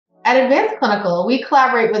At Advanced Clinical, we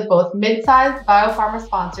collaborate with both mid-sized biopharma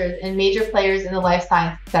sponsors and major players in the life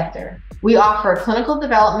science sector. We offer clinical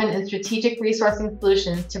development and strategic resourcing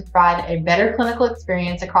solutions to provide a better clinical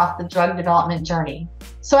experience across the drug development journey.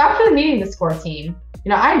 So after meeting the SCORR team,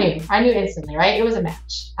 I knew instantly, right? It was a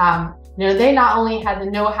match. They not only had the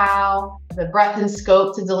know-how, the breadth and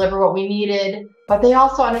scope to deliver what we needed, but they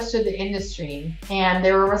also understood the industry, and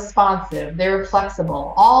they were responsive, they were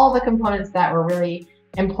flexible, all the components that were really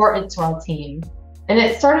important to our team. And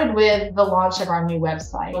it started with the launch of our new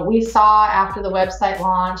website. We saw after the website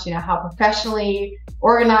launch, how professionally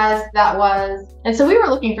organized that was. And so we were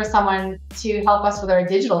looking for someone to help us with our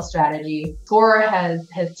digital strategy. SCORR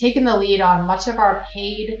has taken the lead on much of our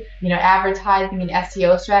paid, advertising and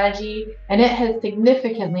SEO strategy, and it has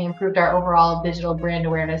significantly improved our overall digital brand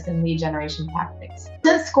awareness and lead generation tactics.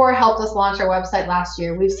 Since SCORR helped us launch our website last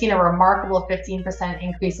year, we've seen a remarkable 15%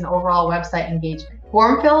 increase in overall website engagement.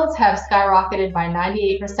 Form fills have skyrocketed by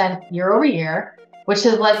 98% year over year, which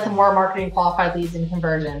has led to more marketing qualified leads and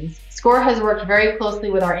conversions. SCORR has worked very closely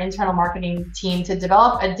with our internal marketing team to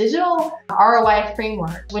develop a digital ROI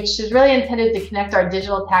framework, which is really intended to connect our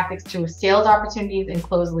digital tactics to sales opportunities and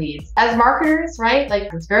close leads. As marketers, right,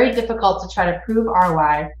 it's very difficult to try to prove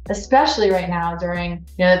ROI, especially right now during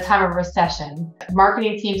the time of recession.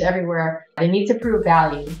 Marketing teams everywhere, they need to prove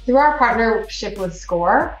value. Through our partnership with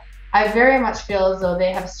SCORR, I very much feel as though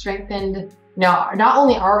they have strengthened not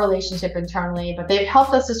only our relationship internally, but they've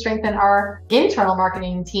helped us to strengthen our internal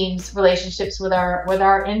marketing team's relationships with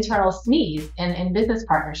our internal SMEs and business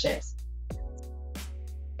partnerships.